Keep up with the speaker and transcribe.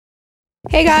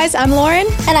Hey guys, I'm Lauren.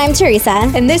 And I'm Teresa.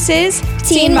 And this is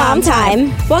Teen Mom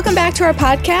Time. Welcome back to our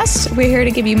podcast. We're here to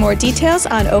give you more details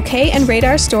on OK and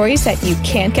Radar stories that you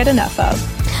can't get enough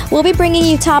of. We'll be bringing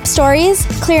you top stories,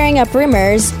 clearing up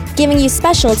rumors, giving you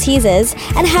special teases,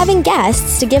 and having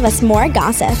guests to give us more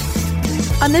gossip.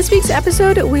 On this week's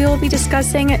episode, we will be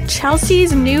discussing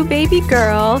Chelsea's new baby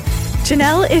girl.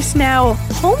 Jenelle is now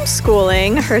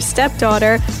homeschooling her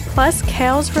stepdaughter, plus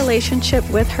Kail's relationship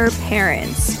with her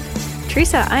parents.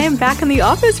 Teresa, I am back in the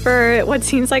office for what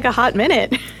seems like a hot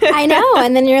minute. I know,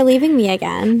 and then you're leaving me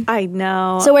again. I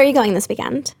know. So where are you going this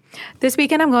weekend? This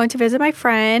weekend, I'm going to visit my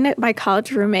friend, my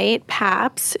college roommate,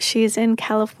 Paps. She's in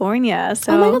California.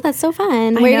 So oh my God, that's so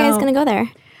fun. Where are you guys going to go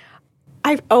there?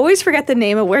 I always forget the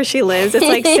name of where she lives. It's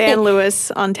like San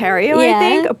Luis, Ontario, I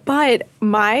think. But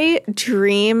my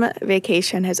dream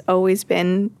vacation has always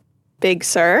been Big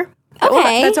Sur.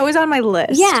 Okay. That's always on my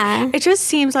list. Yeah. It just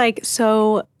seems like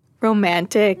so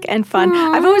romantic and fun.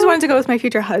 Aww. I've always wanted to go with my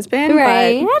future husband.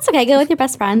 Right. That's okay. Go with your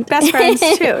best friend. Best friends,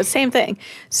 too. Same thing.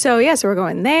 So, so we're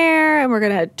going there, and we're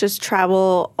going to just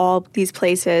travel all these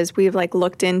places. We've,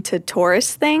 looked into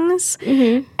tourist things.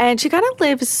 Mm-hmm. And she kind of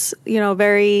lives,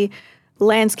 very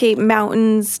landscape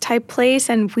mountains type place,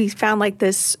 and we found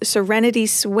this Serenity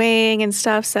swing and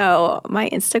stuff. So my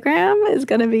Instagram is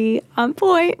going to be on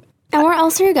point. And where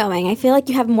else are you going? I feel like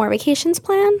you have more vacations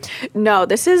planned. No,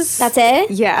 that's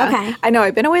it? Yeah. Okay. I know.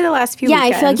 I've been away the last few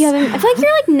weekends. I feel like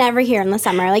you're never here in the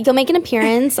summer. You'll make an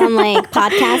appearance on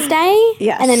podcast day.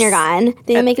 Yes. And then you're gone.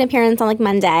 Then you'll make an appearance on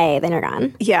Monday, then you're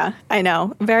gone. Yeah, I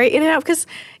know. Very in and out because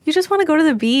you just want to go to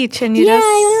the beach and you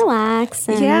relax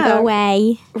and go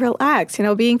away. Relax.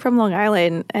 being from Long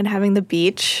Island and having the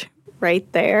beach right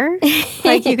there.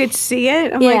 You could see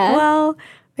it. I'm well,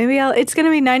 maybe it's going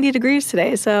to be 90 degrees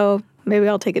today, so maybe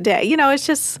I'll take a day. It's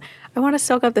just, I want to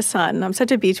soak up the sun. I'm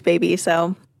such a beach baby,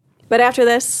 so. But after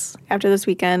this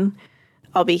weekend,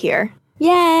 I'll be here.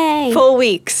 Yay! Full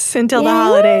weeks until the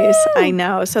holidays. I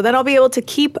know. So then I'll be able to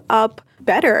keep up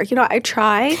better. I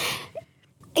try.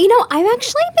 I've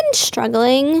actually been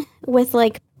struggling with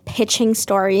pitching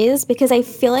stories because I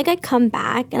feel like I come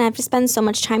back and I have to spend so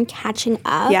much time catching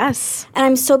up. Yes. And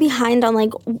I'm so behind on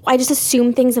I just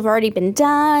assume things have already been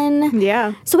done.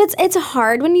 Yeah. So it's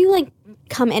hard when you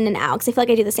come in and out because I feel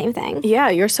like I do the same thing. Yeah,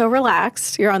 you're so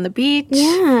relaxed. You're on the beach.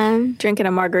 Yeah. Drinking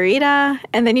a margarita,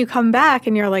 and then you come back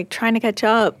and you're trying to catch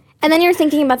up. And then you're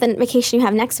thinking about the vacation you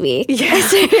have next week. Yeah.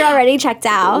 So you're already checked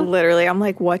out. Literally, I'm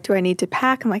what do I need to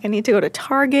pack? I'm I need to go to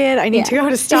Target. I need to go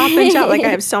to Stop and Shop. I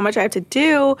have so much I have to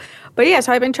do. But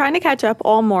so I've been trying to catch up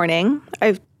all morning.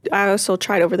 I also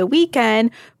tried over the weekend.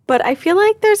 But I feel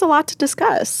like there's a lot to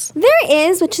discuss. There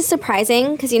is, which is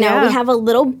surprising because, we have a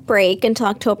little break until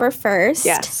October 1st.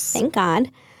 Yes. Thank God.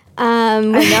 I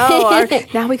know.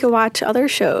 Now we can watch other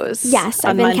shows. Yes,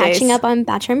 I've been catching up on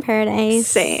Bachelor in Paradise.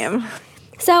 Same.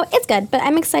 So it's good, but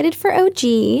I'm excited for OG.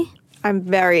 I'm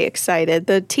very excited.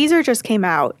 The teaser just came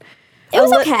out. It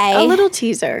was okay. A little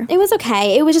teaser. It was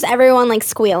okay. It was just everyone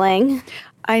squealing.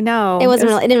 I know. It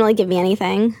didn't really give me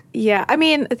anything. Yeah. I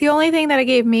mean, the only thing that it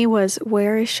gave me was,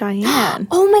 where is Cheyenne?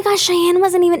 Oh my gosh, Cheyenne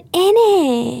wasn't even in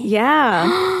it.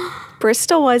 Yeah.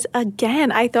 Bristol was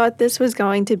again. I thought this was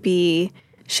going to be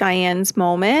Cheyenne's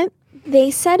moment. They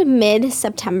said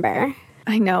mid-September.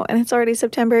 I know, and it's already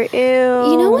September. Ew.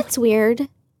 You know what's weird?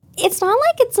 It's not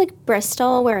it's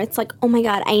Bristol where it's oh my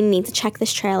God, I need to check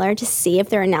this trailer to see if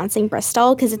they're announcing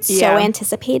Bristol because it's so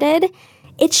anticipated.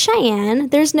 It's Cheyenne.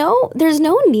 There's no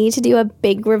need to do a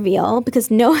big reveal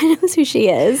because no one knows who she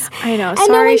is. I know. And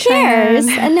Sorry, no one cares.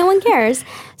 Cheyenne. And no one cares.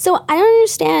 So I don't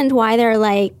understand why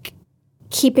they're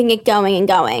keeping it going and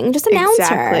going. Just announce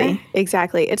her.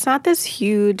 Exactly. It's not this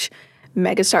huge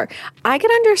megastar. I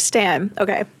can understand.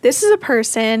 Okay, this is a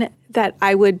person that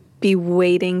I would be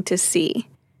waiting to see.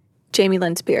 Jamie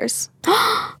Lynn Spears.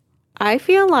 I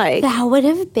feel like that would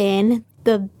have been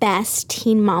the best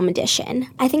Teen Mom edition.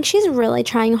 I think she's really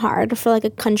trying hard for a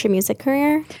country music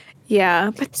career. Yeah,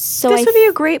 but this would be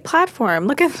a great platform.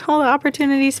 Look at all the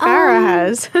opportunities Farrah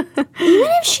has. Even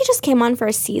if she just came on for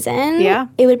a season,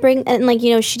 it would bring,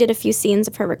 and she did a few scenes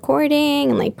of her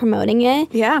recording and promoting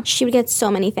it. Yeah. She would get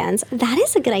so many fans. That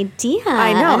is a good idea.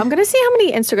 I know. I'm going to see how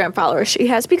many Instagram followers she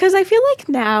has because I feel like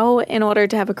now, in order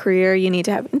to have a career, you need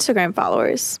to have Instagram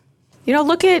followers.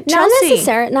 Look at Chelsea.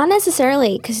 Not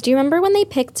necessarily, because do you remember when they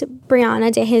picked Brianna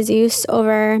DeJesus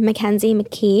over Mackenzie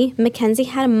McKee? Mackenzie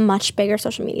had a much bigger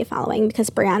social media following because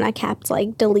Brianna kept,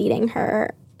 deleting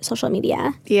her social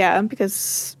media. Yeah,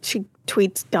 because she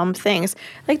tweets dumb things.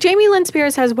 Jamie Lynn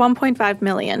Spears has 1.5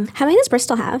 million. How many does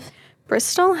Bristol have?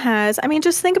 Bristol has,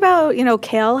 just think about,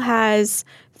 Kail has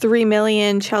 3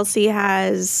 million. Chelsea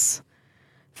has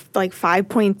like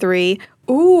 5.3.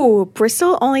 Ooh,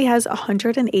 Bristol only has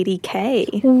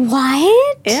 180K.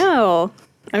 What? Ew.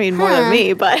 I mean, more than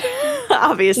me, but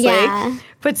obviously. Yeah.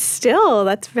 But still,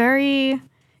 that's very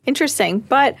interesting.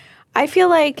 But I feel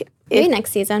like Maybe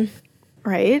next season.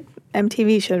 Right?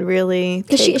 MTV should really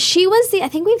She was I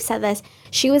think we've said this,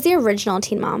 she was the original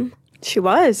Teen Mom. She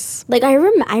was. Like, I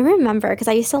remember, because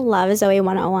I used to love Zoe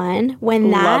 101.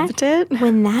 Loved it.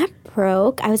 When that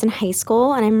broke, I was in high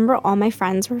school, and I remember all my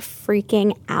friends were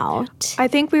freaking out. I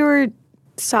think we were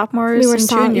sophomores and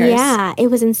juniors. Yeah, it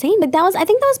was insane. But I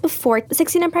think that was before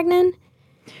 16 and Pregnant.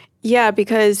 Yeah,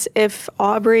 because if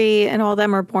Aubrey and all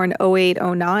them are born 08,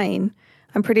 09,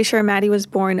 I'm pretty sure Maddie was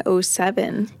born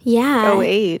 07. Yeah.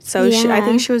 08. So yeah. I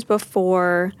think she was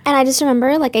before. And I just remember,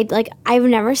 I've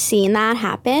never seen that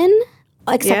happen,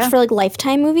 except for,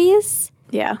 Lifetime movies.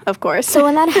 Yeah, of course. So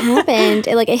when that happened,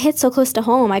 it hit so close to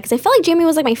home. Because I felt like Jamie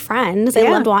was, my friend. Because I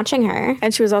loved watching her.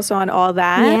 And she was also on All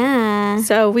That. Yeah.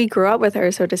 So we grew up with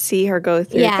her. So to see her go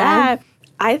through that,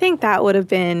 I think that would have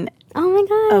been oh my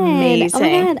God. amazing.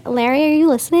 Oh my God. Larry, are you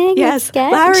listening? Yes.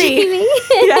 Get Larry. Jamie.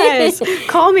 Yes.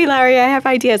 Call me, Larry. I have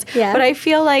ideas. Yeah. But I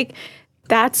feel like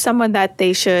that's someone that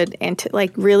they should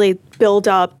really build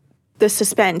up the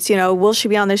suspense. Will she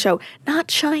be on the show? Not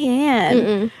Cheyenne.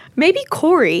 Mm-mm. Maybe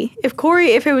Corey.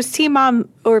 If it was Teen Mom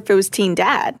or if it was Teen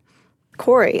Dad.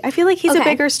 Corey. I feel like he's a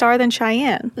bigger star than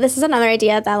Cheyenne. This is another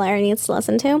idea that Larry needs to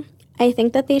listen to. I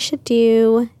think that they should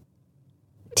do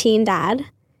Teen Dad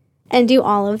and do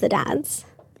all of the dads.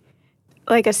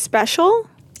 Like a special?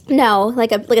 No,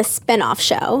 like a spin-off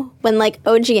show when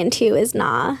OG and 2 is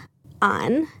not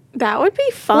on. That would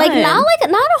be fun.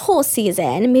 Not a whole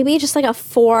season, maybe just a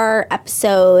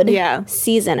 4-episode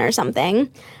season or something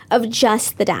of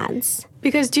just the dads.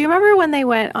 Because do you remember when they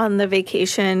went on the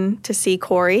vacation to see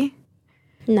Corey?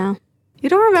 No. You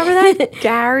don't remember that?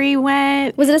 Gary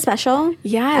went. Was it a special?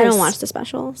 Yes. I don't watch the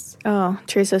specials. Oh,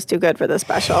 Teresa's too good for the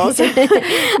specials. I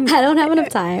don't have enough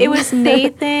time. It was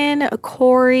Nathan,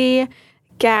 Corey,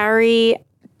 Gary,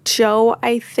 Joe,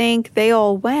 I think. They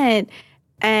all went.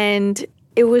 And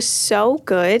it was so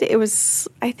good. It was,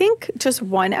 I think, just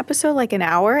one episode, an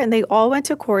hour. And they all went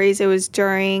to Corey's. It was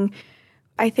during,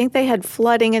 I think they had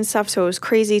flooding and stuff, so it was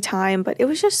crazy time. But it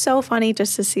was just so funny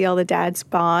just to see all the dads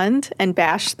bond and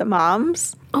bash the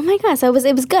moms. Oh my gosh, so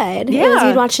it was good. Yeah.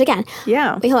 You'd watch it again.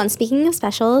 Yeah. Wait, hold on. Speaking of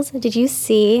specials, did you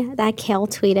see that Kail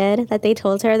tweeted that they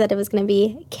told her that it was going to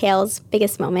be Kail's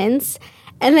biggest moments?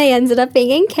 And they ended up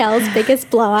being Kail's biggest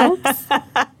blow-ups.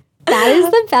 That is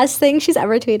the best thing she's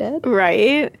ever tweeted.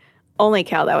 Right? Only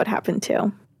Kail that would happen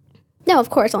to. No,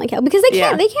 of course, only Kail. Because they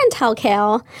can't tell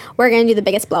Kail we're going to do the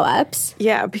biggest blow-ups.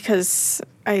 Yeah, because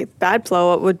that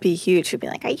blow-up would be huge. She'd be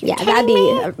like, are you kidding that'd me?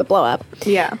 be a blow-up.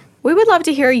 Yeah. We would love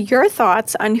to hear your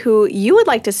thoughts on who you would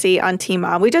like to see on Teen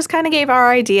Mom. We just kind of gave our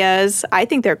ideas. I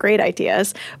think they're great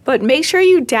ideas. But make sure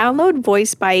you download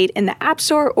VoiceBite in the App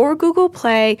Store or Google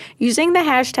Play using the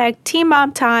hashtag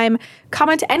TeenMomTime.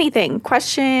 Comment anything,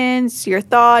 questions, your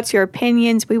thoughts, your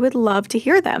opinions. We would love to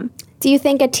hear them. Do you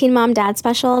think a Teen Mom Dad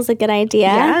special is a good idea?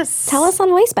 Yes. Tell us on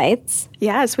VoiceBites.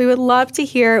 Yes, we would love to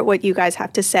hear what you guys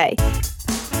have to say.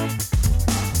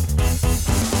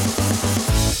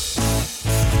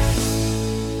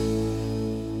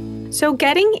 So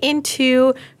getting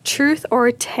into Truth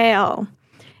or Tale,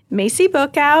 Macy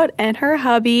Bookout and her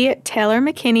hubby, Taylor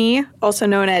McKinney, also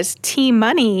known as T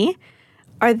Money,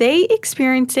 are they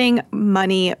experiencing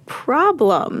money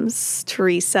problems,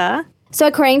 Teresa? So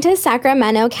according to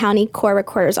Sacramento County Court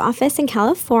Recorder's Office in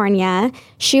California,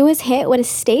 she was hit with a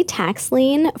state tax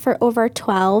lien for over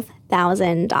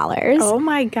 $12,000. Oh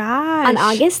my gosh. On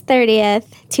August 30th,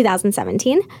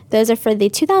 2017. Those are for the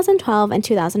 2012 and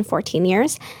 2014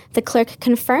 years. The clerk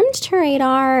confirmed to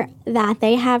Radar that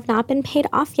they have not been paid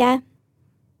off yet.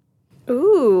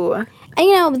 Ooh.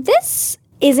 And this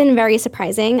isn't very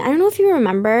surprising. I don't know if you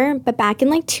remember, but back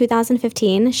in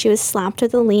 2015, she was slapped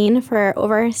with a lien for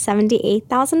over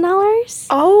 $78,000.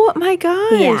 Oh my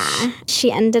gosh. Yeah.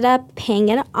 She ended up paying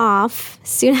it off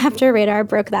soon after Radar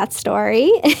broke that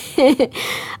story.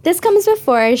 This comes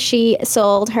before she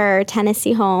sold her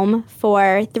Tennessee home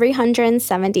for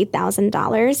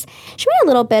 $370,000. She made a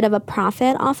little bit of a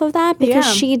profit off of that because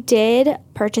she did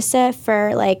purchase it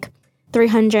for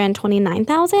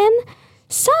 $329,000.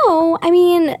 So,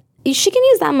 she can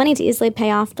use that money to easily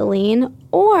pay off the lien,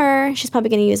 or she's probably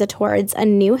going to use it towards a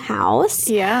new house.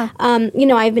 Yeah.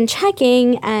 I've been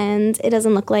checking, and it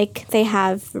doesn't look like they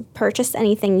have purchased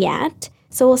anything yet.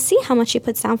 So we'll see how much she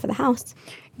puts down for the house.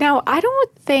 Now, I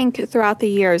don't think throughout the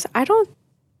years,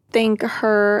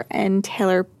 her and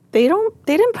Taylor, they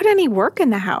didn't put any work in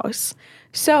the house.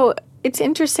 So it's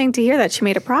interesting to hear that she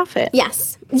made a profit.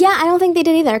 Yes. Yeah, I don't think they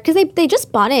did either because they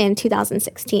just bought it in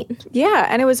 2016. Yeah,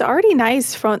 and it was already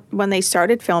nice from when they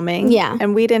started filming. Yeah.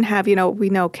 And we didn't have, we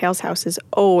know Kail's house is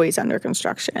always under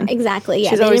construction. Exactly, yeah.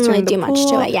 She's they always didn't really doing do the much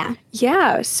pool. to it, yeah.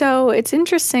 Yeah, so it's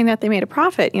interesting that they made a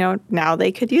profit. Now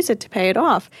they could use it to pay it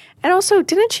off. And also,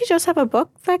 didn't she just have a book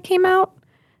that came out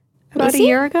about a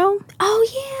year ago?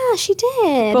 Oh, yeah, she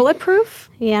did. Bulletproof?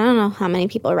 Yeah, I don't know how many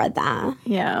people read that.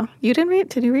 Yeah. You didn't read it?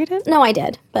 Did you read it? No, I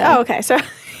did. But Oh, okay. So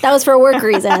that was for work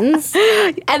reasons.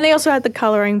 And they also had the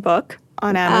coloring book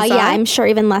on Amazon. Yeah, I'm sure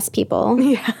even less people.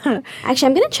 Yeah. Actually,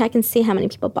 I'm going to check and see how many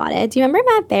people bought it. Do you remember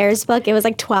Matt Baer's book? It was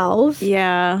like 12.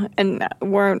 Yeah. And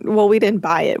we didn't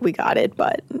buy it. We got it.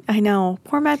 But I know.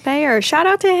 Poor Matt Baer. Shout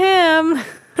out to him.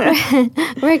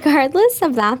 Regardless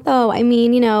of that, though, I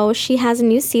mean, she has a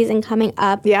new season coming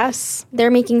up. Yes. They're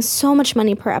making so much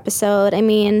money per episode. I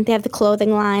mean, they have the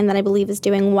clothing line that I believe is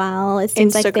doing well. It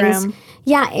seems like things.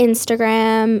 Yeah,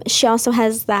 Instagram. She also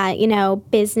has that,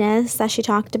 business that she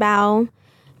talked about.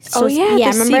 So, the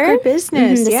remember? secret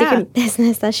business. The secret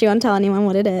business that she won't tell anyone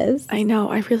what it is. I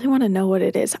know. I really want to know what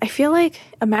it is. I feel like,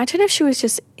 imagine if she was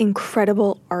just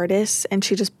incredible artist and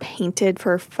she just painted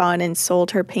for fun and sold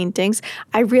her paintings.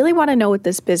 I really want to know what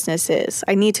this business is.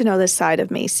 I need to know this side of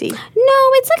Macy. No,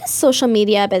 it's like a social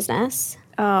media business.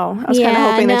 Oh, I was kind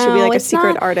of hoping that she'd be like a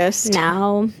secret artist.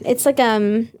 No, it's like, I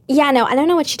don't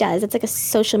know what she does. It's like a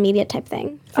social media type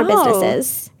thing for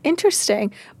businesses.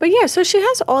 Interesting. But yeah, so she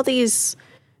has all these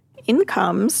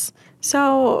incomes.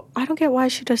 So I don't get why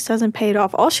she just doesn't pay it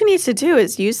off. All she needs to do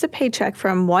is use the paycheck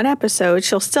from one episode.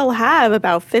 She'll still have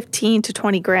about 15 to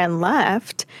 20 grand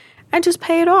left and just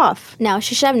pay it off. No,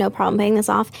 she should have no problem paying this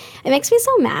off. It makes me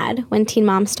so mad when Teen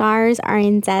Mom stars are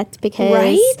in debt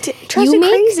because it drives me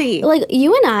crazy. Like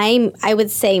you and I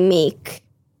would say make,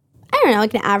 I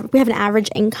don't know, we have an average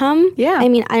income. Yeah. I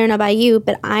mean, I don't know about you,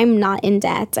 but I'm not in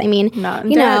debt. I mean,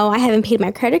 I haven't paid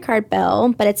my credit card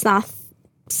bill, but it's not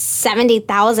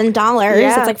 $70,000.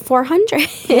 Yeah. It's like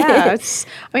 $400. Yeah,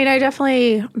 I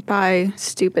definitely buy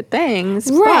stupid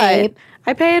things, right? But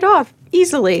I pay it off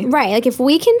easily. Right. Like if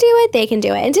we can do it, they can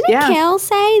do it. And didn't Kail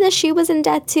say that she was in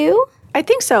debt too? I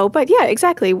think so. But yeah,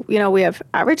 exactly. We have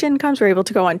average incomes. We're able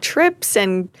to go on trips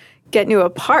and get new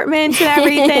apartments and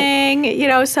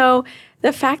everything. So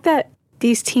the fact that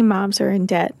these teen moms are in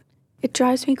debt, it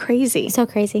drives me crazy. So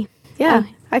crazy. Yeah.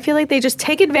 Oh. I feel like they just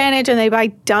take advantage and they buy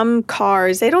dumb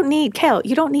cars. They don't need, Kail,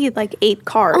 you don't need like 8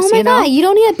 cars. Oh my God, you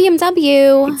don't need a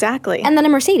BMW. Exactly. And then a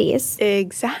Mercedes.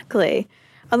 Exactly.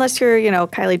 Unless you're,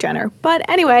 Kylie Jenner. But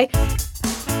anyway.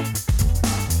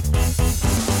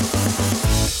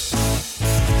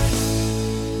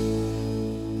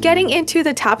 Getting into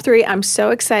the top 3, I'm so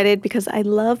excited because I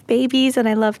love babies and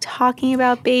I love talking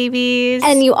about babies.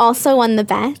 And you also won the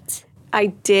bet. I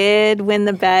did win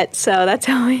the bet, so that's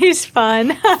always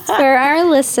fun. For our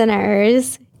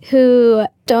listeners who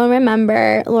don't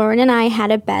remember, Lauren and I had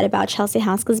a bet about Chelsea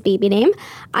Houska's baby name.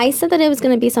 I said that it was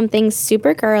going to be something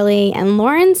super girly, and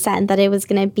Lauren said that it was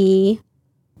going to be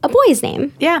a boy's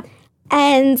name. Yeah.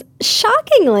 And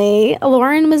shockingly,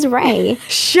 Lauren was right.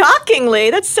 Shockingly?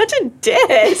 That's such a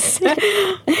diss. I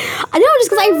know, just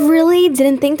because I really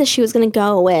didn't think that she was going to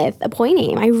go with a boy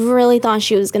name. I really thought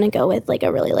she was going to go with like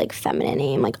a really like feminine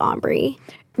name, like Aubrey.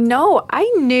 No, I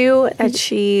knew that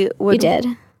she would. You did.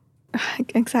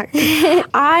 Exactly.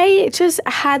 I just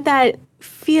had that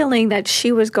feeling that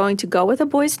she was going to go with a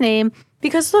boy's name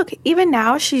because look, even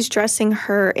now she's dressing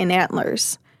her in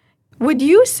antlers. Would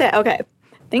you say, okay,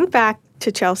 think back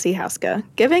to Chelsea Houska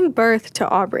giving birth to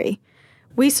Aubrey.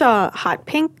 We saw hot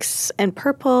pinks and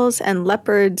purples and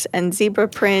leopards and zebra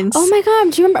prints. Oh my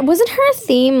God, do you remember? Wasn't her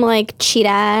theme like cheetah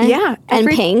and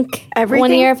pink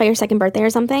one year for your second birthday or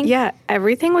something? Yeah,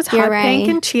 everything was hot pink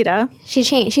and cheetah. She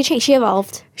changed. She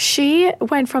evolved. She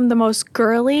went from the most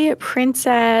girly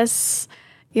princess,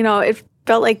 it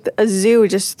felt like a zoo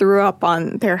just threw up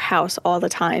on their house all the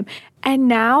time. And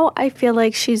now I feel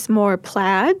like she's more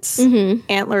plaids,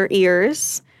 antler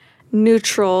ears,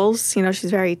 neutrals.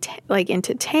 She's very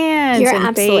into tans. You're and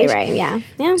absolutely beige. Right.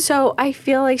 Yeah. So I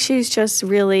feel like she's just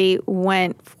really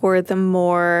went for the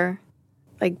more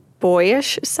like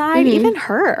boyish side. Even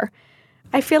her.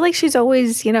 I feel like she's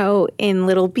always, in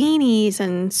little beanies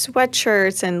and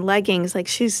sweatshirts and leggings. Like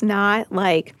she's not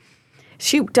like,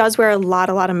 she does wear a lot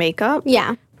of makeup.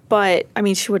 Yeah. But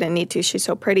she wouldn't need to. She's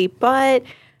so pretty. But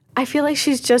I feel like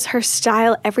she's just her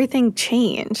style. Everything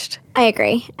changed. I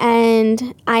agree.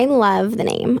 And I love the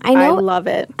name. I love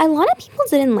it. A lot of people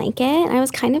didn't like it. I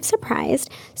was kind of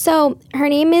surprised. So her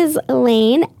name is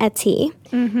Elaine Etty.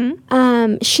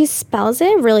 She spells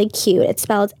it really cute. It's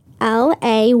spelled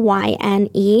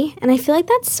Layne. And I feel like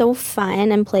that's so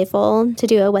fun and playful to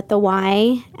do it with the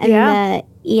Y and the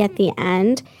E at the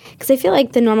end. Because I feel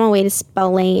like the normal way to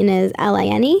spell Lane is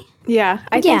Lane. Yeah,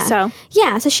 I think so.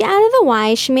 Yeah, so she added the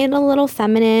Y. She made it a little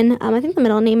feminine. I think the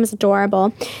middle name is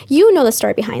adorable. You know the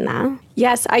story behind that.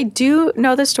 Yes, I do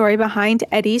know the story behind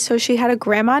Eddie. So she had a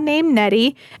grandma named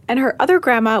Nettie, and her other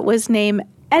grandma was named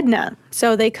Edna.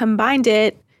 So they combined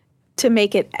it to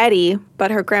make it Eddie,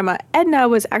 but her grandma Edna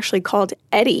was actually called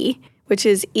Eddie, which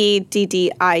is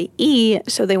Eddie.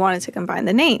 So they wanted to combine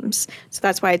the names. So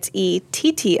that's why it's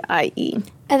Ettie. I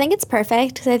think it's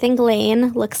perfect because I think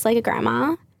Lane looks like a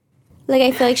grandma. Like,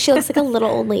 I feel like she looks like a little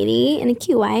old lady in a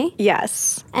cute way.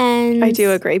 Yes. And I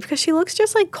do agree because she looks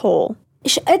just like Cole.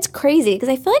 It's crazy because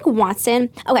I feel like Watson...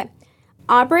 Okay,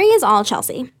 Aubrey is all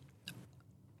Chelsea.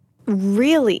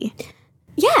 Really?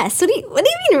 Yes. What do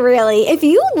you mean, really? If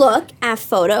you look at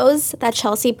photos that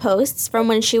Chelsea posts from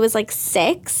when she was, like,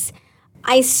 6...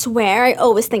 I swear I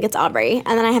always think it's Aubrey.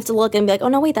 And then I have to look and be like, oh,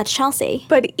 no, wait, that's Chelsea.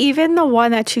 But even the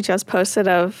one that she just posted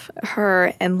of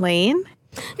her and Lane...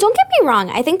 Don't get me wrong.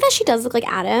 I think that she does look like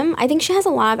Adam. I think she has a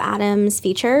lot of Adam's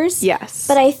features. Yes.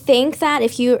 But I think that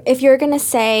if you're going to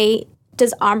say,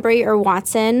 does Aubrey or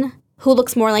Watson, who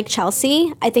looks more like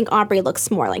Chelsea, I think Aubrey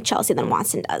looks more like Chelsea than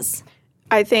Watson does.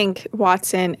 I think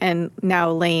Watson and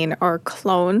now Lane are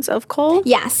clones of Cole.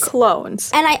 Yes. Clones.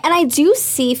 And I do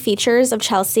see features of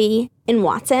Chelsea in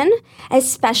Watson,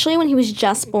 especially when he was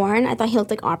just born. I thought he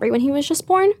looked like Aubrey when he was just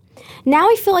born. Now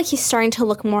I feel like he's starting to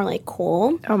look more like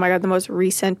Cole. Oh my God, the most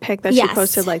recent pic that she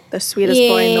posted, like the sweetest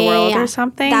boy in the world or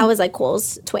something. That was like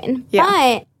Cole's twin. Yeah.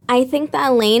 But I think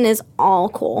that Lane is all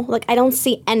Cole. Like, I don't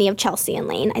see any of Chelsea and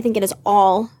Lane. I think it is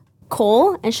all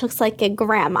Cole, and she looks like a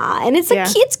grandma, and it's like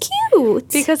it's cute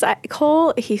because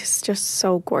Cole, he's just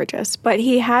so gorgeous, but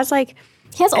he has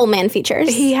old man features.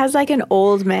 He has like an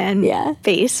old man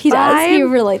face. He does. He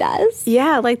really does.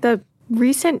 Yeah, like the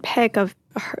recent pic of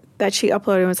her that she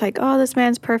uploaded was like, oh, this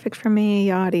man's perfect for me,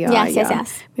 yada yada.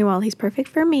 Yes. Meanwhile, he's perfect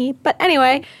for me. But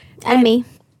anyway, and me.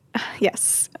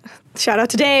 Yes. Shout out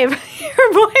to Dave,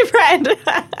 your boyfriend.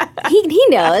 he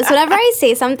knows. Whenever I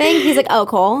say something, he's like, oh,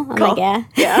 Cole. I'm like, yeah.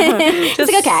 He's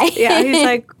like, okay. Yeah, he's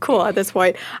like, cool at this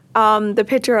point. The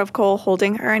picture of Cole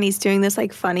holding her and he's doing this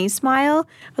like funny smile.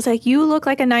 I was like, you look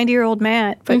like a 90-year-old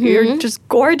man, but you're just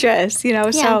gorgeous, you know?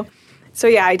 Yeah. So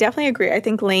yeah, I definitely agree. I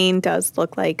think Lane does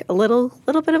look like a little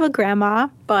bit of a grandma,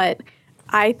 but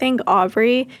I think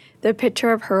Aubrey, the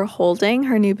picture of her holding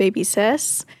her new baby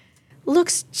sis,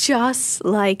 looks just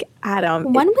like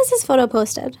Adam. When was this photo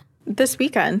posted? This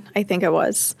weekend, I think it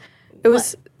was. It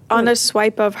was on a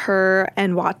swipe of her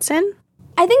and Watson.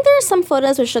 I think there are some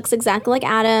photos which looks exactly like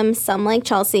Adam, some like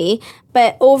Chelsea,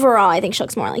 but overall, I think she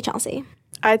looks more like Chelsea.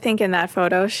 I think in that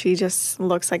photo, she just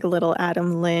looks like a little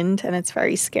Adam Lind, and it's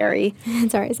very scary.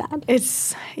 It's very sad.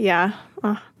 It's,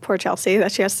 poor Chelsea,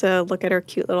 that she has to look at her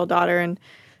cute little daughter and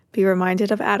be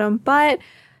reminded of Adam. But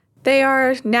they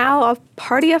are now a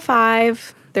party of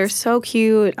 5. They're so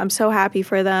cute. I'm so happy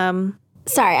for them.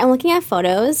 Sorry, I'm looking at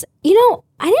photos. You know,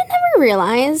 I never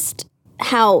realized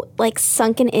how, like,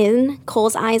 sunken in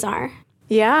Cole's eyes are.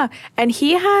 Yeah, and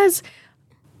he has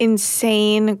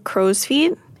insane crow's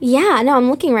feet. Yeah, no, I'm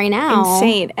looking right now.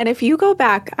 Insane. And if you go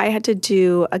back, I had to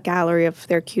do a gallery of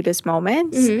their cutest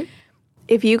moments. Mm-hmm.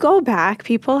 If you go back,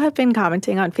 people have been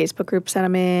commenting on Facebook groups that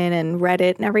I'm in and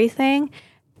Reddit and everything.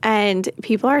 And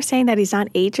people are saying that he's not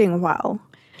aging well.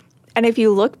 And if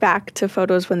you look back to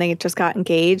photos when they just got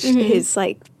engaged, his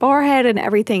like forehead and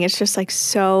everything is just like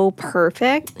so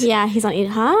perfect. Yeah, he's not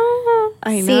eating.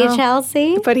 I know. See,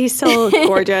 Chelsea? But he's still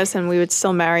gorgeous and we would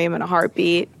still marry him in a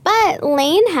heartbeat. But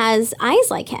Lane has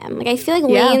eyes like him. Like, I feel like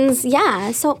Lane's,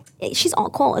 so she's all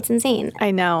Cole. It's insane.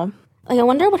 I know. Like, I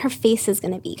wonder what her face is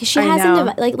going to be. Because she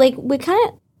hasn't, like we kind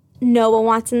of know what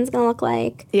Watson's going to look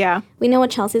like. Yeah. We know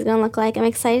what Chelsea's going to look like. I'm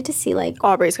excited to see, like...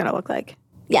 Aubrey's going to look like.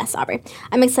 Yes, Aubrey.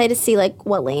 I'm excited to see, like,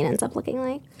 what Lane ends up looking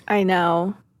like. I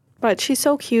know. But she's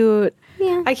so cute.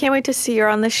 Yeah. I can't wait to see her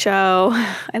on the show.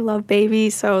 I love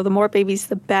babies, so the more babies,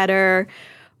 the better.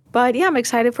 But yeah, I'm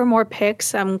excited for more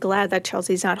pics. I'm glad that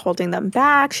Chelsea's not holding them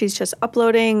back. She's just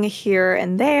uploading here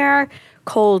and there.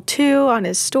 Cole, too, on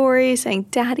his story saying,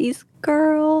 Daddy's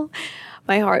girl.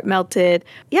 My heart melted.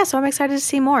 Yeah, so I'm excited to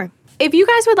see more. If you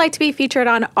guys would like to be featured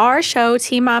on our show,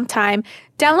 Teen Mom Time,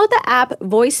 download the app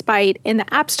Voice Bite in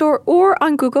the App Store or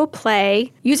on Google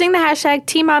Play using the hashtag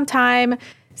Teen Mom Time.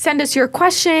 Send us your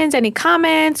questions, any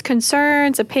comments,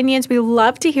 concerns, opinions. We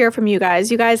love to hear from you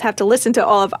guys. You guys have to listen to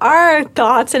all of our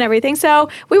thoughts and everything, so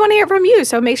we want to hear from you.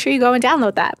 So make sure you go and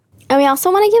download that. And we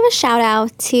also want to give a shout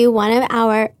out to one of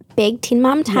our big Teen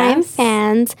Mom Time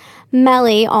fans,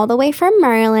 Melly, all the way from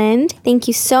Maryland. Thank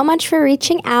you so much for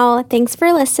reaching out. Thanks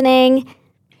for listening.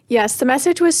 Yes, the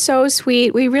message was so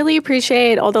sweet. We really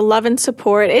appreciate all the love and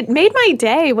support. It made my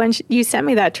day when you sent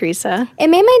me that, Teresa. It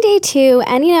made my day too.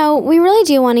 And, we really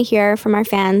do want to hear from our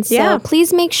fans. Yeah. So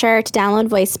please make sure to download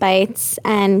Voice Bites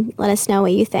and let us know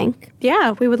what you think.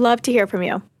 Yeah, we would love to hear from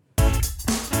you.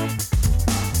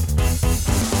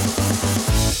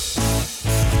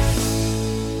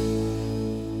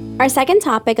 Our second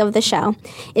topic of the show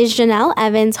is Jenelle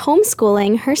Evans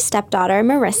homeschooling her stepdaughter,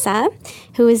 Marissa,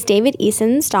 who is David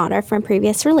Eason's daughter from a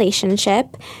previous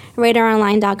relationship.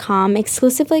 RadarOnline.com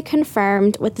exclusively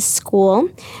confirmed with the school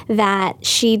that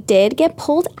she did get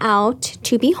pulled out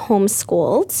to be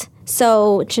homeschooled.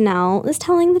 So Jenelle is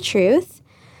telling the truth.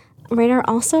 Radar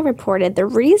also reported the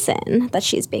reason that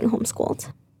she's being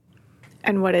homeschooled.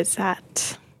 And what is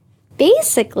that?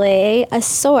 Basically, a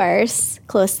source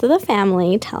close to the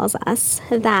family tells us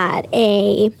that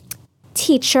a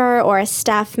teacher or a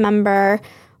staff member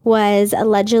was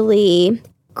allegedly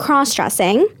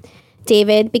cross-dressing.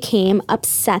 David became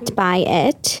upset by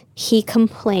it. He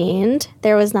complained.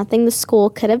 There was nothing the school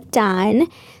could have done,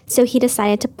 so he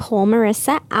decided to pull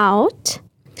Marissa out.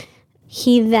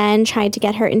 He then tried to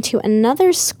get her into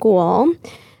another school,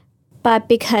 but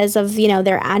because of,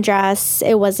 their address,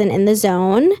 it wasn't in the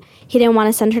zone. He didn't want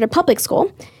to send her to public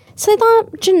school. So I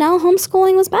thought Jenelle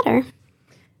homeschooling was better.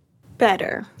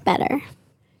 Better.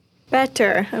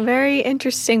 A very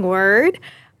interesting word.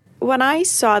 When I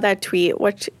saw that tweet,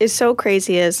 what is so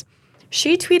crazy is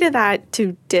she tweeted that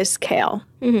to diss Kail.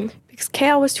 Mm-hmm. Because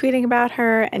Kail was tweeting about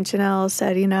her and Jenelle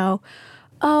said,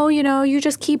 you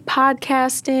just keep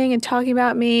podcasting and talking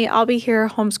about me. I'll be here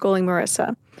homeschooling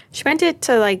Marissa. She meant it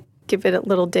to give it a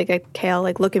little dig at Kail,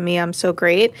 look at me, I'm so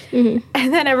great. Mm-hmm.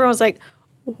 And then everyone was like,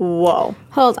 whoa.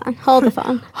 Hold on. Hold the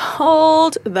phone.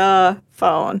 Hold the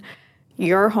phone.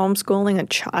 You're homeschooling a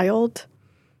child?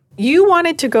 You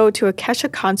wanted to go to a Kesha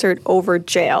concert over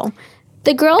jail.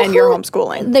 And you're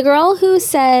homeschooling. The girl who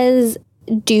says,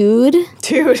 dude.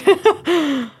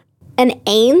 And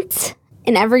ain't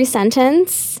in every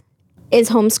sentence is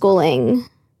homeschooling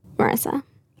Marissa.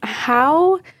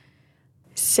 How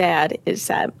sad is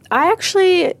that?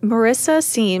 Marissa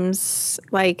seems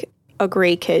like a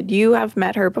great kid. You have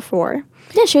met her before.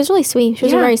 Yeah, she was really sweet. She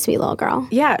was a very sweet little girl.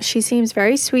 Yeah, she seems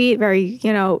very sweet, very,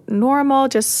 normal,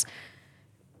 just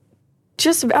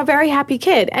a very happy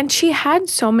kid. And she had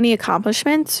so many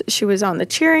accomplishments. She was on the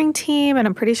cheering team, and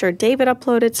I'm pretty sure David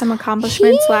uploaded some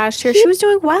accomplishments last year. She was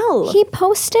doing well. He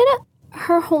posted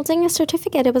her holding a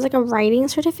certificate. It was like a writing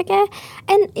certificate.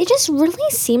 And it just really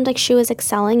seemed like she was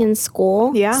excelling in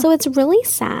school. Yeah. So it's really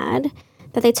sad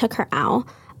that they took her out.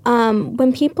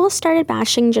 When people started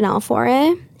bashing Jenelle for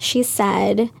it, she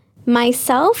said,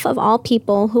 myself, of all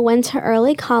people who went to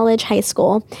early college high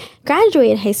school,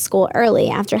 graduated high school early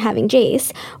after having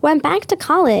Jace, went back to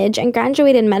college and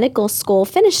graduated medical school,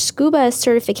 finished scuba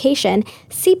certification,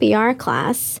 CPR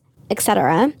class,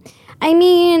 etc. I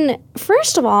mean,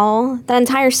 first of all, that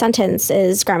entire sentence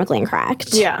is grammatically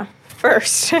incorrect. Yeah,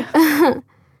 first.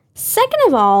 Second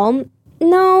of all,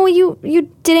 no,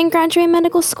 you didn't graduate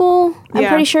medical school. I'm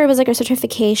pretty sure it was a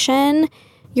certification.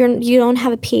 You don't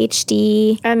have a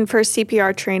PhD. And for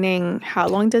CPR training, how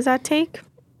long does that take?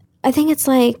 I think it's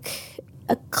a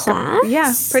class.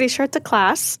 Yeah, pretty sure it's a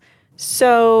class.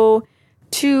 So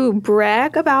to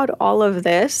brag about all of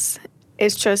this,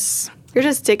 it's just... You're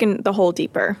just digging the hole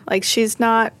deeper. She's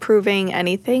not proving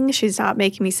anything. She's not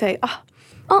making me say,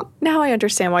 now I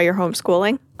understand why you're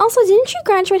homeschooling. Also, didn't you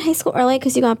graduate high school early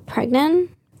because you got pregnant?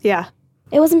 Yeah.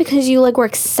 It wasn't because you, were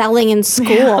excelling in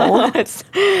school.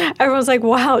 Everyone's like,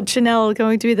 wow, Jenelle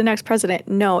going to be the next president.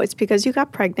 No, it's because you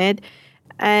got pregnant.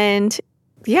 And,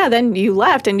 then you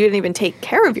left and you didn't even take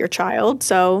care of your child,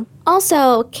 so.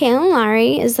 Also, Kailyn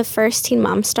Lowry is the first teen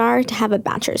mom star to have a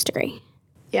bachelor's degree.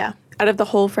 Yeah. Out of the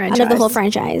whole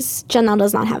franchise. Jenelle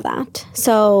does not have that.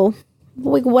 So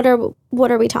what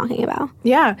are we talking about?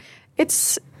 Yeah.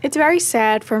 It's very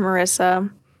sad for Marissa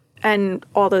and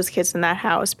all those kids in that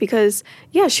house because,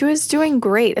 she was doing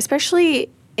great,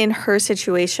 especially in her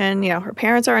situation. Her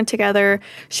parents aren't together.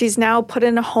 She's now put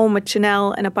in a home with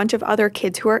Jenelle and a bunch of other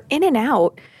kids who are in and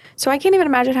out. So I can't even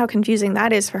imagine how confusing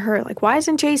that is for her. Why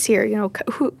isn't Jace here?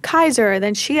 Kaiser, and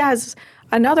then she has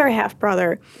another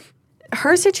half-brother.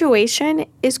 Her situation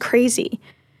is crazy.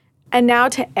 And now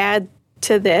to add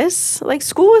to this,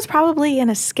 school was probably an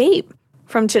escape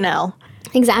from Jenelle.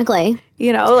 Exactly.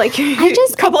 A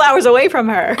couple hours away from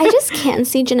her. I just can't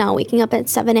see Jenelle waking up at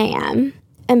 7 a.m.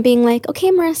 and being like,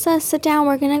 okay, Marissa, sit down.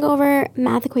 We're going to go over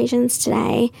math equations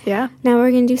today. Yeah. Now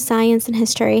we're going to do science and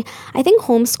history. I think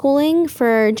homeschooling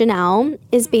for Jenelle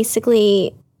is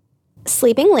basically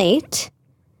sleeping late.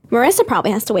 Marissa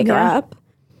probably has to wake her up.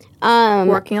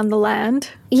 Working on the land.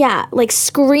 Yeah, like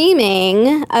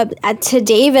screaming to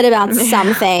David about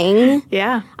something.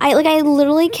 Yeah. I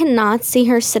literally cannot see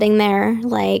her sitting there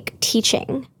like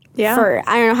teaching. Yeah. For,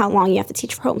 I don't know how long you have to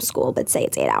teach for homeschool, but say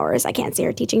it's 8 hours. I can't see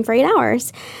her teaching for 8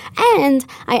 hours. And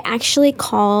I actually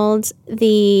called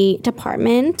the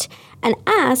department and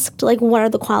asked, like, what are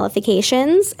the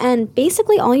qualifications? And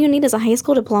basically all you need is a high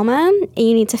school diploma, and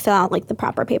you need to fill out, like, the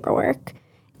proper paperwork.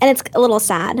 And it's a little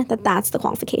sad that that's the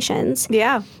qualifications.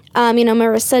 Yeah.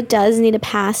 Marissa does need to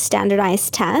pass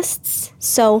standardized tests,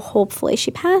 so hopefully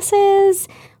she passes.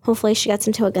 Hopefully she gets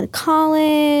into a good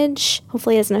college.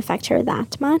 Hopefully it doesn't affect her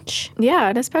that much. Yeah,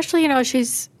 and especially,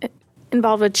 she's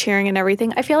involved with cheering and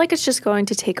everything. I feel like it's just going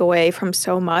to take away from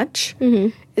so much,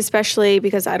 especially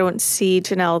because I don't see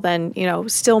Jenelle then,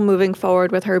 still moving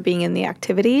forward with her being in the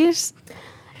activities.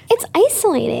 It's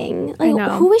isolating. Like, I know.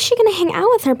 Who is she going to hang out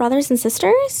with? Her brothers and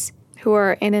sisters? Who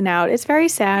are in and out. It's very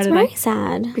sad. It's very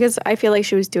sad. Because I feel like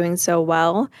she was doing so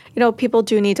well. People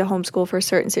do need to homeschool for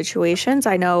certain situations.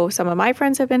 I know some of my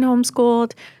friends have been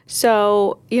homeschooled.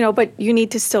 So, but you need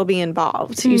to still be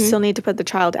involved. You still need to put the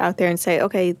child out there and say,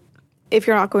 okay, if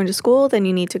you're not going to school, then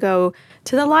you need to go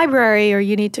to the library or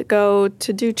you need to go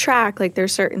to do track. Like,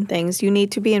 there's certain things. You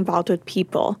need to be involved with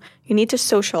people. You need to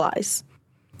socialize.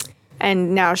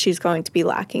 And now she's going to be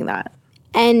lacking that.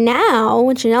 And now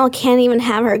Jenelle can't even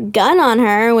have her gun on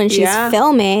her when she's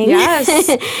filming. Yes.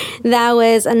 That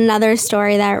was another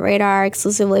story that Radar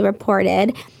exclusively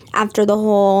reported after the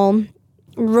whole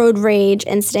road rage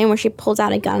incident where she pulls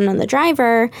out a gun on the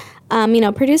driver.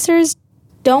 Producers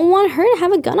don't want her to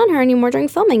have a gun on her anymore during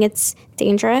filming. It's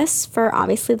dangerous for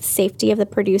obviously the safety of the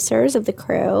producers, of the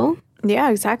crew. Yeah,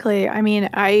 exactly. I mean,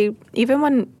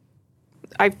 when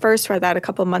I first read that a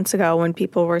couple months ago when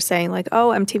people were saying like, oh,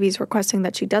 MTV's requesting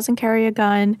that she doesn't carry a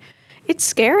gun. It's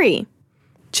scary.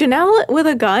 Jenelle with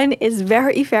a gun is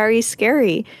very, very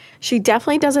scary. She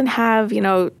definitely doesn't have,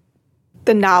 the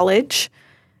knowledge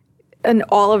and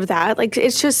all of that. Like,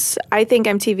 it's just, I think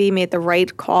MTV made the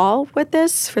right call with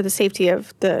this for the safety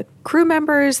of the crew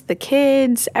members, the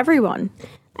kids, everyone.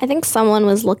 I think someone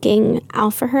was looking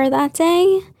out for her that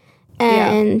day.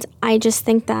 And I just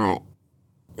think that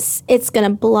it's going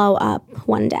to blow up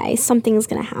one day. Something's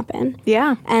going to happen.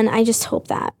 Yeah. And I just hope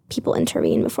that people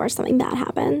intervene before something bad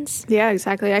happens. Yeah,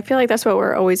 exactly. I feel like that's what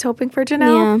we're always hoping for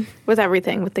Jenelle with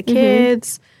everything, with the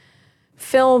kids,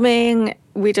 filming.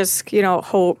 We just,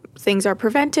 hope things are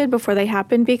prevented before they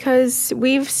happen because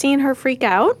we've seen her freak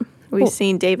out. We've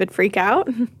seen David freak out.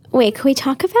 Wait, can we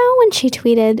talk about when she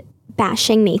tweeted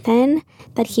bashing Nathan,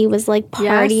 that he was like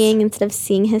partying instead of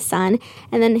seeing his son,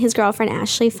 and then his girlfriend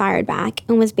Ashley fired back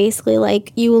and was basically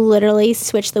like, you literally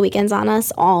switch the weekends on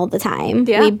us all the time.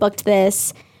 We booked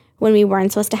this when we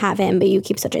weren't supposed to have him, but you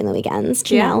keep switching the weekends.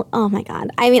 Jenelle, oh my God.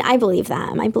 I mean, I believe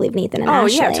them. I believe Nathan and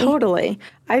Ashley. Oh yeah, totally.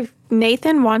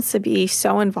 Nathan wants to be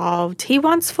so involved. He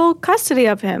wants full custody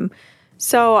of him.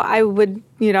 So I would,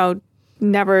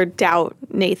 never doubt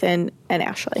Nathan and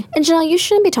Ashley. And Jenelle, you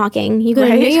shouldn't be talking. You go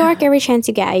to New York every chance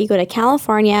you get. You go to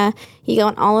California. You go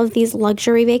on all of these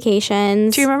luxury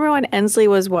vacations. Do you remember when Ensley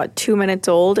was, 2 minutes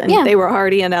old and they were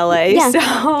already in LA?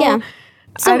 Yeah.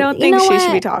 So, I don't think she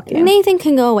should be talking. Nathan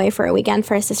can go away for a weekend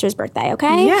for his sister's birthday,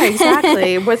 okay? Yeah,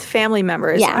 exactly. With family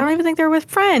members. Yeah. I don't even think they're with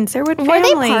friends. They're with family. Were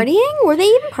they partying? Were they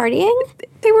even partying?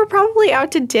 They were probably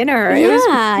out to dinner.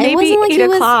 Yeah, it was maybe like 8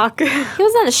 o'clock. He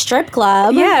was at a strip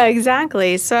club. Yeah,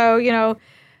 exactly. So,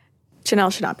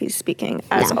 Jenelle should not be speaking,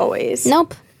 as always.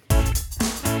 Nope.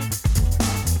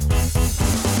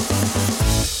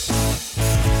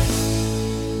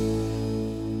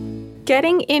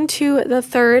 Getting into the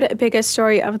third biggest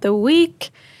story of the week,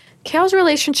 Kail's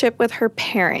relationship with her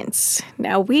parents.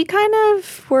 Now, we kind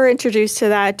of were introduced to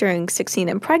that during 16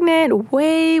 and Pregnant,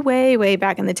 way, way, way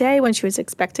back in the day when she was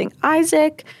expecting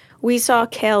Isaac. We saw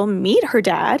Kail meet her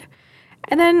dad.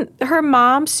 And then her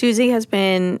mom, Susie, has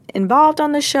been involved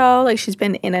on the show. Like, she's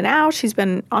been in and out. She's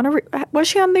been on was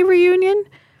she on the reunion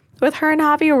with her and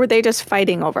Javi, or were they just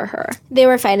fighting over her? They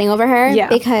were fighting over her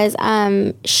because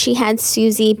she had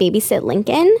Susie babysit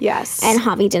Lincoln. Yes. And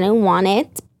Javi didn't want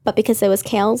it. But because it was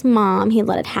Kail's mom, he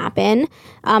let it happen.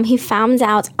 He found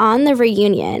out on the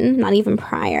reunion, not even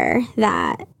prior,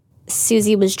 that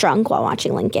Susie was drunk while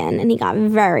watching Lincoln, and he got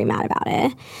very mad about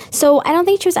it. So I don't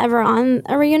think she was ever on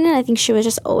a reunion. I think she was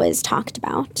just always talked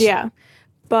about. Yeah.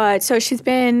 But so she's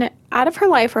been out of her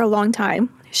life for a long time.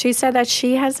 She said that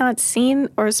she has not seen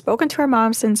or spoken to her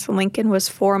mom since Lincoln was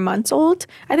 4 months old.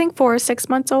 I think 4 or 6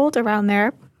 months old, around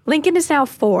there. Lincoln is now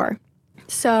 4.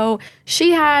 So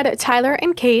she had Tyler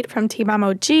and Kate from Teen Mom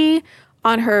OG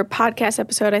on her podcast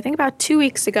episode, I think about 2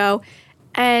 weeks ago.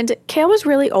 And Kail was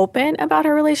really open about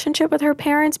her relationship with her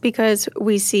parents because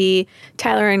we see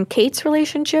Tyler and Kate's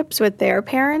relationships with their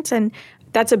parents, and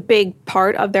that's a big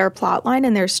part of their plot line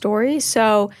and their story.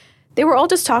 So they were all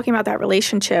just talking about that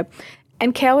relationship.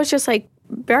 And Kail was just like,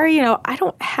 very, I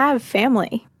don't have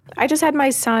family. I just had my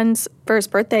son's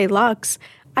first birthday, Lux.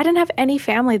 I didn't have any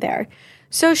family there.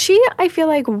 So she, I feel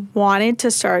like, wanted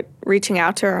to start reaching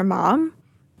out to her mom.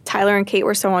 Tyler and Kate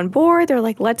were so on board. They're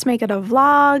like, let's make it a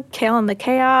vlog, Kail and the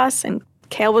Chaos. And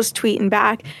Kail was tweeting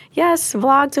back, yes,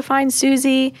 vlog to find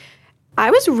Susie.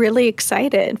 I was really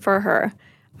excited for her.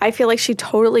 I feel like she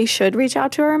totally should reach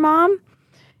out to her mom.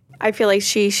 I feel like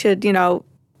she should,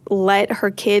 let her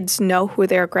kids know who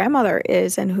their grandmother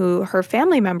is and who her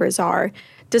family members are,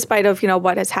 despite of,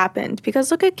 what has happened. Because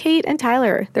look at Kate and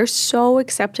Tyler. They're so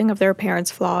accepting of their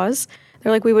parents' flaws.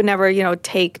 They're like, we would never,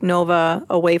 take Nova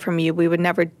away from you. We would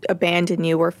never abandon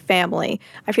you. We're family.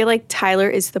 I feel like Tyler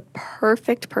is the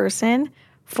perfect person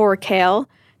for Kail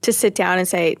to sit down and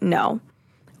say, no,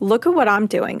 look at what I'm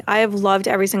doing. I have loved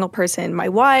every single person, my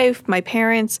wife, my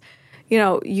parents.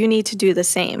 You need to do the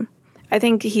same. I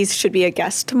think he should be a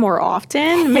guest more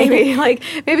often.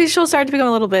 Maybe she'll start to become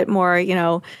a little bit more,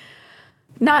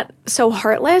 not so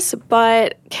heartless,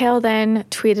 but Kail then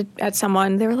tweeted at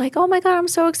someone. They were like, oh my God, I'm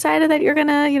so excited that you're going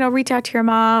to, reach out to your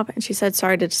mom. And she said,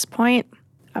 sorry to disappoint.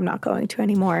 I'm not going to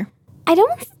anymore. I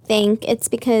don't think it's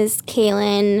because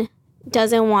Kailyn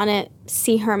doesn't want to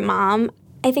see her mom.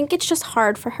 I think it's just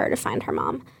hard for her to find her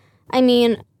mom. I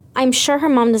mean, I'm sure her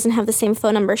mom doesn't have the same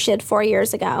phone number she had 4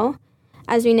 years ago.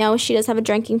 As we know, she does have a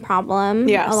drinking problem.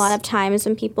 Yes. A lot of times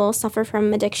when people suffer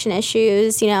from addiction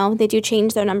issues, they do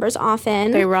change their numbers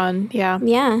often. They run, yeah.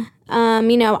 Yeah.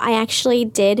 I actually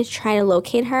did try to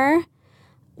locate her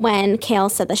when Kail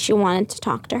said that she wanted to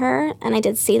talk to her. And I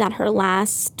did see that her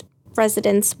last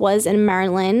residence was in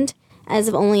Maryland as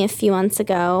of only a few months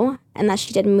ago, and that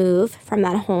she did move from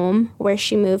that home. Where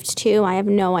she moved to, I have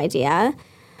no idea.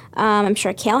 I'm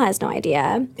sure Kail has no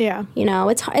idea. Yeah.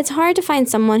 It's hard to find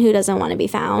someone who doesn't want to be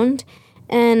found.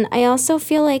 And I also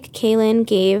feel like Kailyn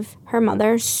gave her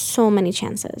mother so many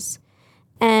chances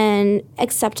and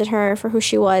accepted her for who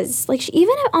she was.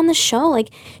 Even on the show,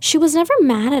 she was never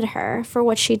mad at her for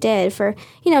what she did.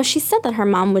 She said that her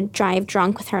mom would drive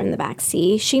drunk with her in the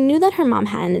backseat. She knew that her mom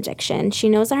had an addiction. She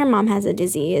knows that her mom has a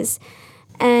disease.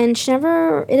 And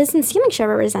it doesn't seem like she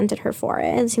ever resented her for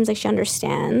it. It seems like she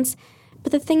understands.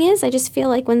 But the thing is, I just feel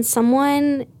like when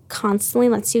someone constantly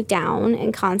lets you down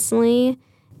and constantly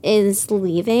is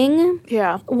leaving,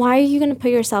 yeah, why are you going to put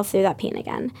yourself through that pain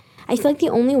again? I feel like the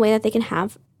only way that they can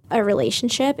have a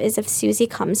relationship is if Susie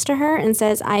comes to her and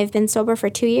says, I've been sober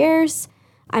for 2 years.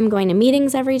 I'm going to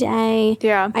meetings every day.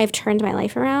 Yeah. I've turned my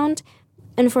life around.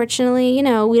 Unfortunately,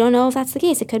 we don't know if that's the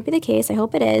case. It could be the case. I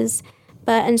hope it is.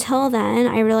 But until then,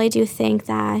 I really do think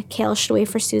that Kail should wait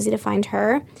for Susie to find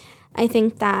her. I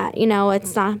think that,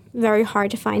 it's not very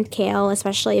hard to find Kail,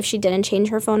 especially if she didn't change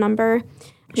her phone number.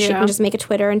 She can just make a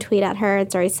Twitter and tweet at her.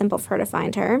 It's very simple for her to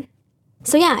find her.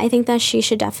 So, yeah, I think that she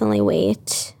should definitely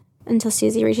wait until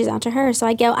Susie reaches out to her. So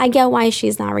I get why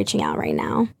she's not reaching out right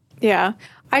now. Yeah.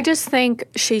 I just think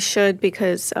she should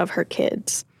because of her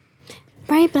kids.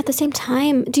 Right, but at the same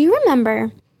time, do you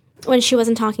remember when she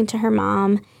wasn't talking to her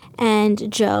mom and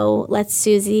Joe let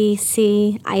Susie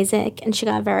see Isaac and she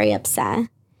got very upset?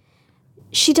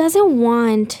 She doesn't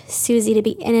want Susie to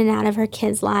be in and out of her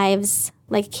kids' lives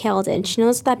like Kail did. She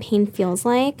knows what that pain feels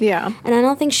like. Yeah. And I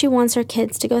don't think she wants her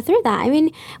kids to go through that. I mean,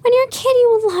 when you're a kid,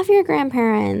 you love your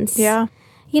grandparents. Yeah.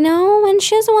 And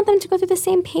she doesn't want them to go through the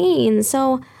same pain.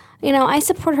 So, I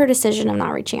support her decision of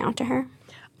not reaching out to her.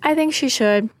 I think she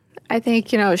should. I think,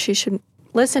 she should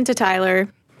listen to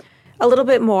Tyler a little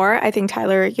bit more. I think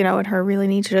Tyler, and her really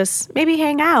need to just maybe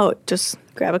hang out, just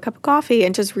grab a cup of coffee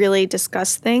and just really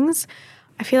discuss things.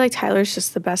 I feel like Tyler's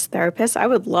just the best therapist. I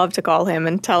would love to call him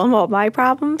and tell him all my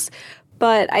problems,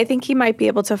 but I think he might be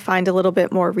able to find a little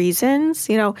bit more reasons.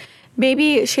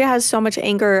 Maybe she has so much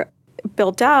anger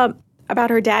built up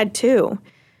about her dad too.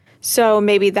 So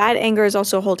maybe that anger is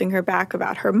also holding her back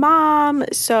about her mom.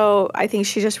 So I think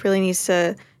she just really needs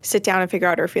to sit down and figure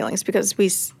out her feelings because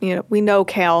we know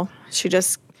Kail. She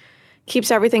just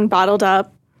keeps everything bottled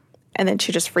up and then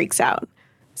she just freaks out.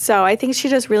 So I think she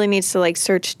just really needs to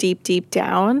search deep, deep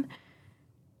down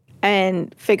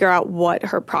and figure out what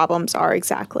her problems are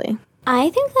exactly. I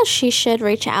think that she should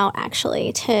reach out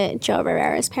actually to Joe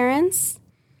Rivera's parents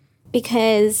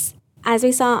because as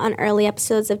we saw on early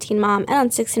episodes of Teen Mom and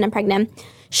on 16 and Pregnant,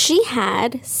 she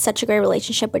had such a great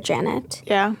relationship with Janet.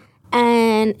 Yeah.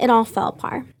 And it all fell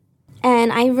apart.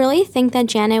 And I really think that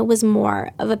Janet was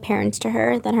more of a parent to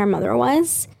her than her mother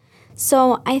was.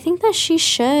 So I think that she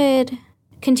should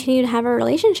continue to have a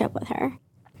relationship with her.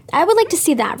 I would like to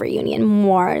see that reunion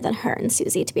more than her and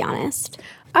Susie, to be honest.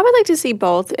 I would like to see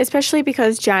both, especially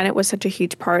because Janet was such a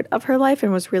huge part of her life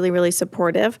and was really, really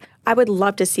supportive. I would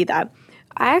love to see that.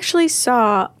 I actually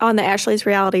saw on the Ashley's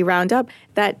Reality Roundup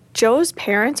that Joe's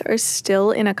parents are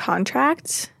still in a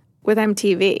contract with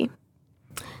MTV.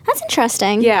 That's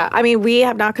interesting. Yeah, I mean, we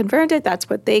have not confirmed it. That's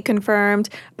what they confirmed.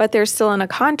 But they're still in a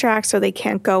contract, so they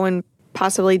can't go and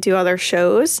possibly do other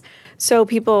shows. So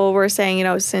people were saying, you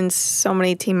know, since so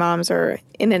many Teen Moms are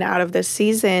in and out of this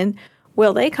season,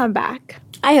 will they come back?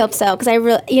 I hope so, because I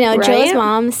really, you know, right? Joe's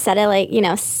mom said it like, you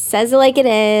know, says it like it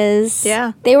is.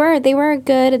 Yeah. They were a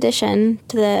good addition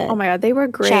to the Oh my God, they were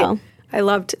great. Show. I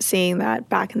loved seeing that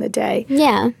back in the day.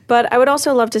 Yeah. But I would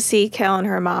also love to see Kailyn and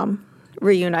her mom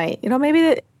reunite. You know,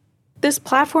 maybe this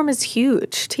platform is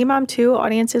huge. Teen Mom 2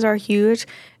 audiences are huge.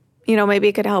 You know, maybe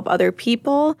it could help other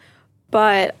people.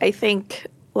 But I think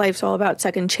life's all about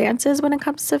second chances when it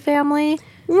comes to family.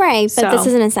 Right, but this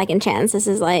isn't a second chance. This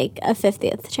is like a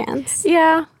 50th chance.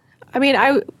 Yeah. I mean,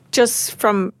 I just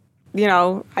from, you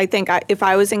know, I think if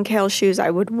I was in Kail's shoes, I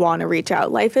would want to reach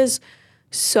out. Life is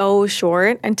so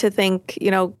short. And to think,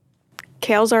 you know,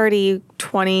 Kail's already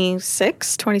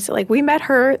 26. Like, we met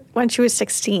her when she was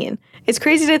 16. It's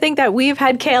crazy to think that we've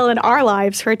had Kail in our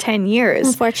lives for 10 years.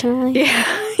 Unfortunately.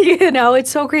 Yeah. You know, it's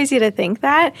so crazy to think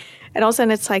that. And all of a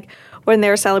sudden, it's like, when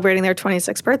they're celebrating their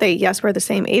 26th birthday, yes, we're the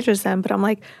same age as them. But I'm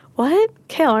like, what?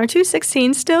 Kail, aren't you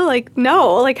 16 still? Like,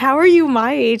 no. Like, how are you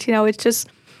my age? You know, it's just,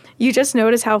 you just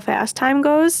notice how fast time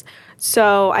goes.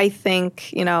 So I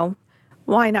think, you know,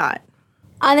 why not?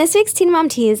 On this week's Teen Mom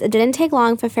Tease, it didn't take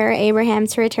long for Farrah Abraham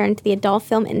to return to the adult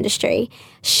film industry.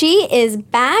 She is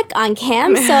back on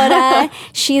Cam Soda.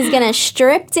 She's going to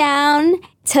strip down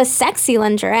to sexy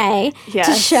lingerie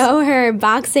to show her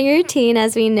boxing routine.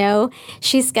 As we know,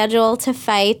 she's scheduled to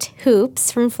fight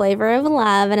Hoops from Flavor of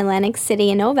Love in Atlantic City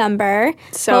in November.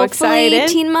 So hopefully, excited.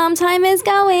 Teen Mom time is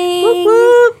going. Whoop,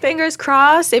 whoop. Fingers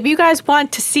crossed. If you guys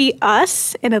want to see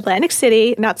us in Atlantic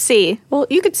City, well,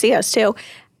 you could see us too,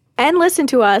 and listen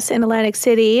to us in Atlantic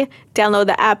City, download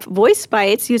the app Voice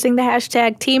Bites using the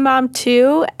hashtag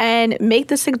TeenMom2 and make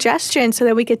the suggestion so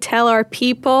that we could tell our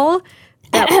people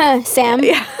Sam.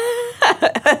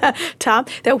 Tom,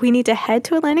 that we need to head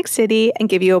to Atlantic City and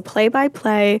give you a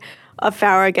play-by-play of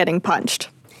Farrah getting punched.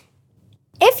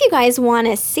 If you guys want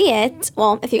to see it,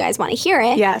 well, if you guys want to hear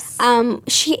it, yes,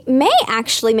 she may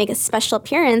actually make a special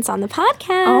appearance on the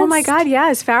podcast. Oh my God,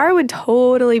 yes. Farrah would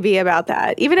totally be about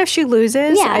that. Even if she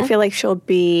loses, I feel like she'll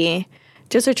be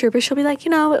just a trooper. She'll be like,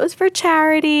 you know, it was for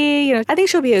charity. You know, I think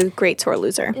she'll be a great sore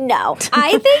loser. No,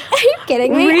 I think, are you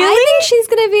kidding me? Really? I think she's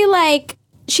going to be like,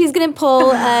 she's going to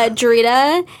pull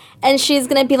Drita, and she's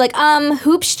going to be like,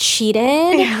 Hoops cheated,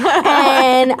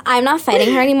 and I'm not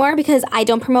fighting her anymore because I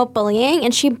don't promote bullying,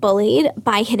 and she bullied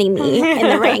by hitting me in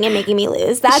the ring and making me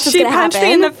lose. That's what's going to happen. She punched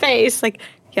me in the face. Like,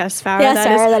 yes, Farrah. Yes,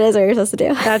 Farrah, that is what you're supposed to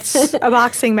do. That's a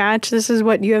boxing match. This is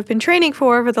what you have been training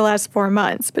for the last 4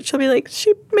 months. But she'll be like,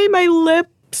 she made my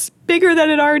lips bigger than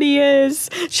it already is.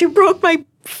 She broke my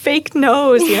fake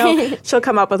nose, you know. She'll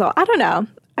come up with I don't know.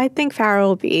 I think Farrah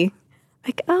will be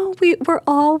like, oh, we're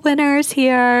all winners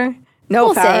here. No,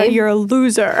 we'll Farrah, see. You're a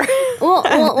loser.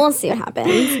 We'll see what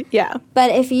happens. Yeah.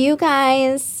 But if you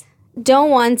guys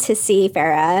don't want to see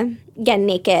Farrah get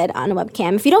naked on a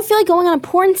webcam, if you don't feel like going on a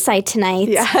porn site tonight,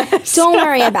 don't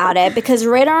worry about it, because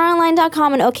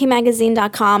RadarOnline.com and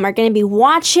OKMagazine.com are going to be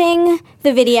watching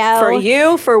the video. For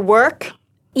you, for work.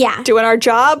 Yeah. Doing our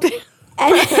job.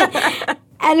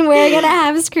 And we're going to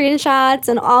have screenshots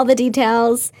and all the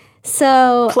details.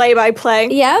 So play by play.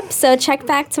 Yep. So check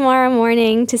back tomorrow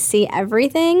morning to see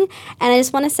everything. And I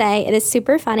just want to say it is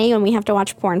super funny when we have to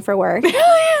watch porn for work.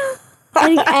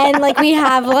 and like we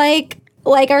have like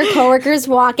our coworkers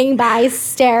walking by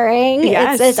staring.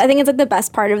 Yes. I think it's like the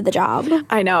best part of the job.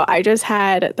 I know. I just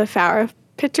had the Farrah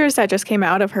pictures that just came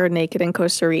out of her naked in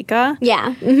Costa Rica.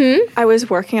 Yeah. Mm-hmm. I was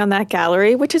working on that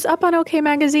gallery, which is up on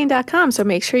okmagazine.com. So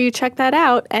make sure you check that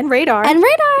out. And Radar.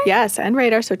 Yes, and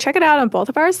Radar. So check it out on both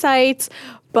of our sites.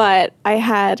 But I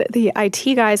had the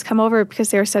IT guys come over because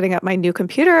they were setting up my new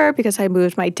computer because I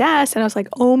moved my desk. And I was like,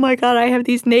 oh my God, I have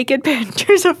these naked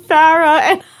pictures of Farrah.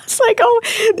 And I was like,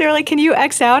 oh, they were like, can you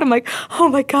X out? I'm like, oh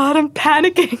my God, I'm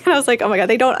panicking. And I was like, oh my God,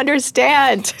 they don't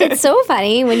understand. It's so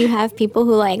funny when you have people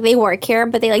who like, they work here,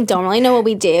 but they like don't really know what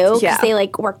we do because they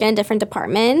like work in a different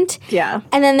department. Yeah.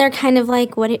 And then they're kind of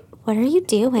like, what are you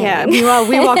doing? Yeah. Meanwhile,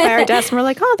 we walk by our desk and we're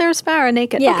like, oh, there's Farrah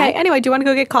naked. Yeah. Okay. Anyway, do you want to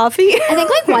go get coffee? I think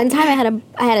like one time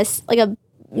I had a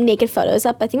naked photos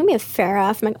up. I think maybe of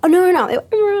Farrah from like, oh no, I remember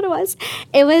what it was.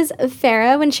 It was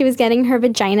Farrah when she was getting her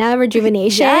vagina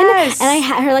rejuvenation. Yes. And I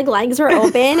had her like legs were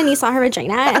open and you saw her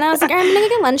vagina and I was like, I'm gonna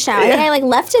get lunch now. And I like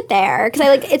left it there because I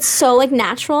like it's so like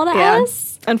natural to us.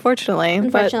 Unfortunately.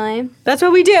 But that's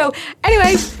what we do.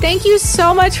 Anyway, thank you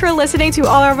so much for listening to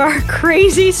all of our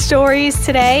crazy stories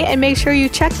today. And make sure you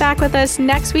check back with us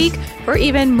next week for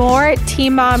even more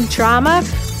Teen Mom drama.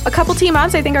 A couple Teen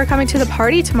Moms, I think, are coming to the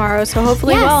party tomorrow. So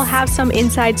hopefully we'll have some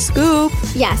inside scoop.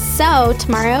 Yes. So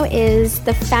tomorrow is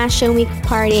the Fashion Week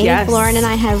party. Yes. Lauren and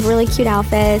I have really cute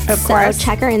outfits. Of course. So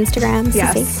check our Instagrams.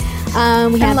 Yes. To see.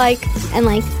 We have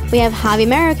we have Javi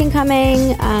American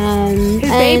coming.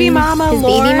 His baby mama,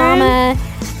 Lauren.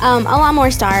 A lot more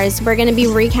stars. We're going to be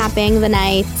recapping the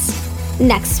nights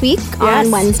next week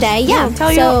on Wednesday. Yeah, we'll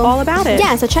tell you all about it.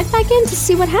 Yeah, so check back in to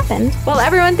see what happened. Well,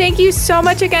 everyone, thank you so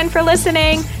much again for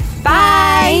listening.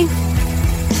 Bye.